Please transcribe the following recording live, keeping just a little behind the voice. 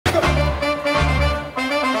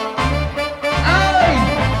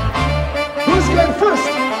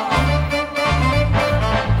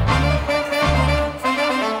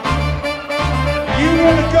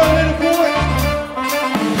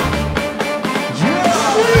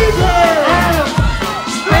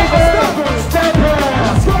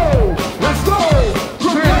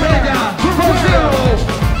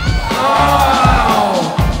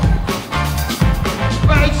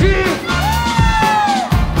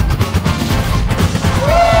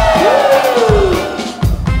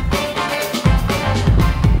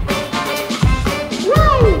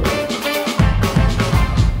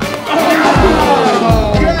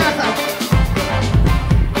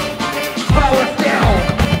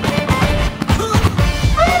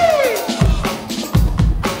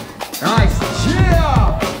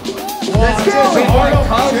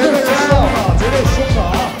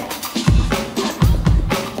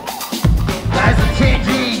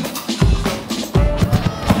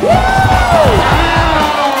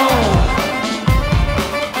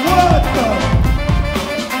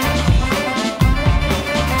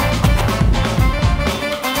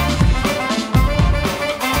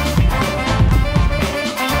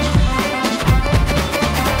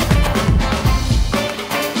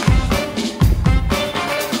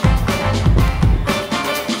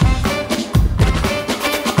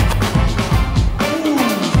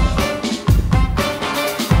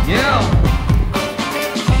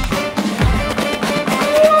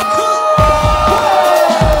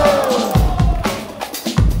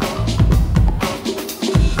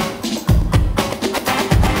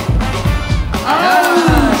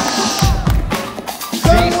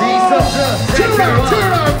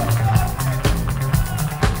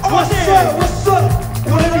What's up?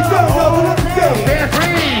 Let me go, let me go. Dance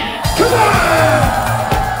free. Come on.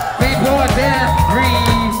 Big boy dance free.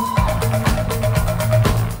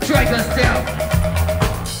 Strike a step.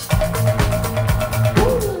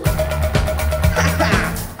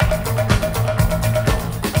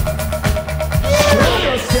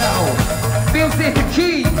 Music the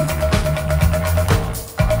key.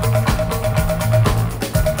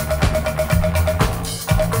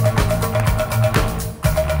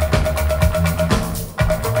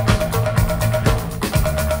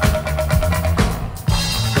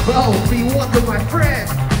 Oh, be water, my friend.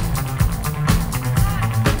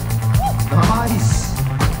 Nice.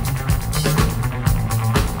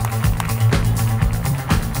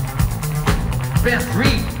 Best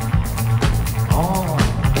three. Oh,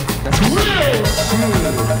 that's real shit.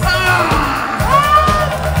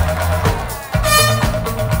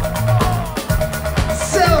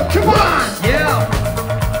 So, come on. Yeah.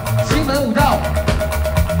 形门舞道。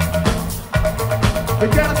We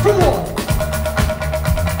got a fool.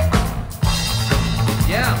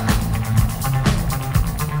 Yeah.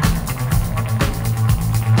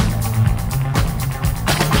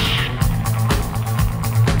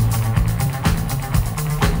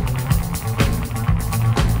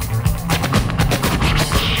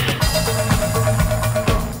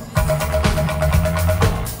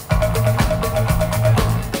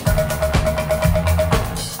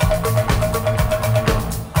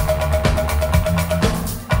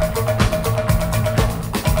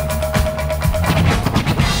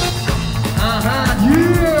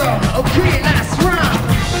 Okay, last round.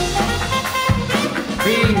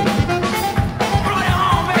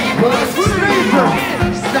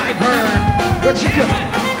 Sniper. What you got?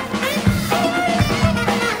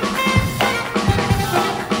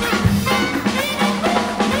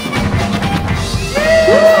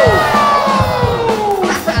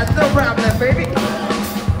 No problem, baby.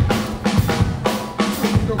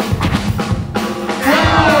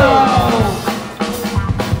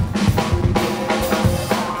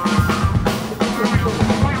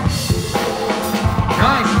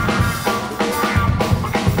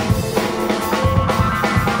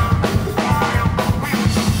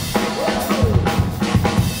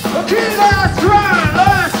 Okay, last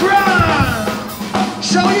round.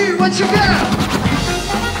 Show you what you got.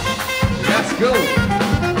 Let's go.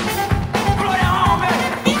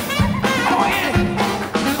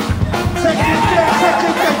 Take it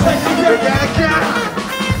down.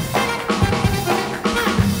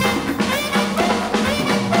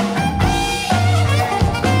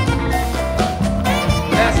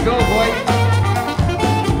 Let's go, boy.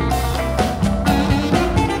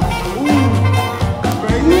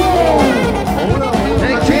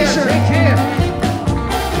 Take care.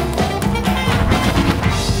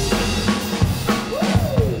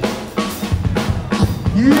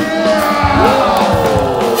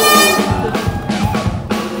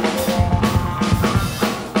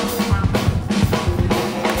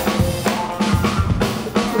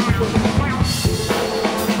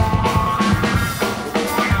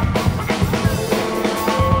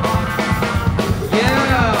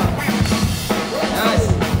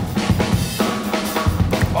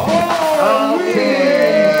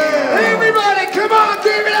 Everybody, come on,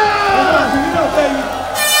 give it up!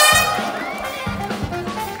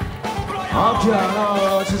 好，接下来呢，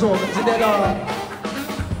其实我们今天的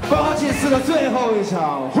8届4的最后一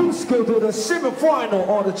场 Who's Go to the Semi-Final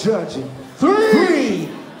on the Judging 3,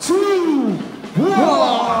 2, 1，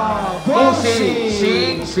恭喜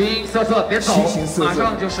形形色色，别走，马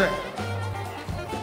上就是